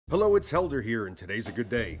Hello, it's Helder here, and today's a good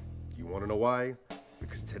day. You want to know why?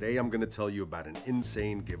 Because today I'm going to tell you about an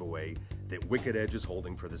insane giveaway that Wicked Edge is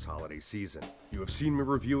holding for this holiday season. You have seen me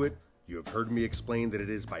review it, you have heard me explain that it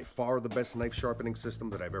is by far the best knife sharpening system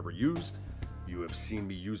that I've ever used, you have seen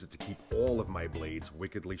me use it to keep all of my blades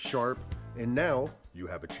wickedly sharp, and now you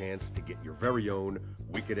have a chance to get your very own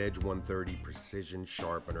Wicked Edge 130 precision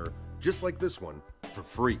sharpener, just like this one, for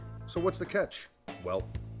free. So what's the catch? Well,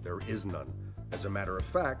 there is none. As a matter of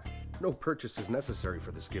fact, no purchase is necessary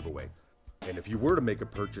for this giveaway. And if you were to make a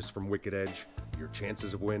purchase from Wicked Edge, your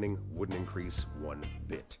chances of winning wouldn't increase one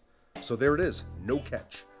bit. So there it is, no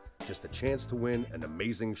catch. Just a chance to win an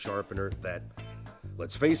amazing sharpener that,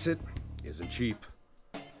 let's face it, isn't cheap.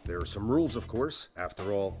 There are some rules, of course.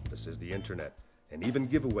 After all, this is the internet, and even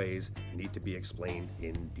giveaways need to be explained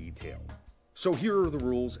in detail. So here are the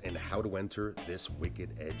rules and how to enter this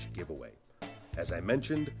Wicked Edge giveaway. As I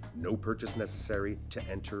mentioned, no purchase necessary to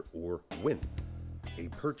enter or win. A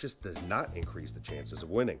purchase does not increase the chances of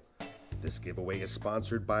winning. This giveaway is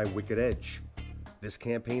sponsored by Wicked Edge. This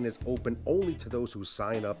campaign is open only to those who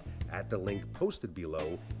sign up at the link posted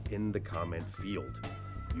below in the comment field.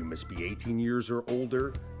 You must be 18 years or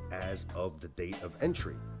older as of the date of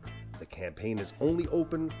entry. The campaign is only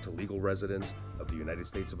open to legal residents of the United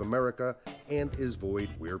States of America and is void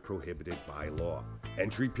where prohibited by law.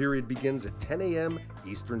 Entry period begins at 10 a.m.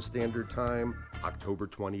 Eastern Standard Time, October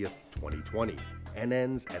 20th, 2020, and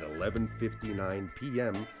ends at 11:59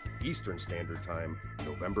 p.m. Eastern Standard Time,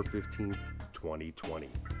 November 15th, 2020.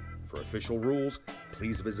 For official rules,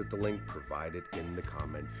 please visit the link provided in the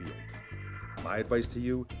comment field. My advice to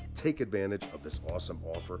you, take advantage of this awesome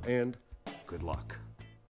offer and good luck.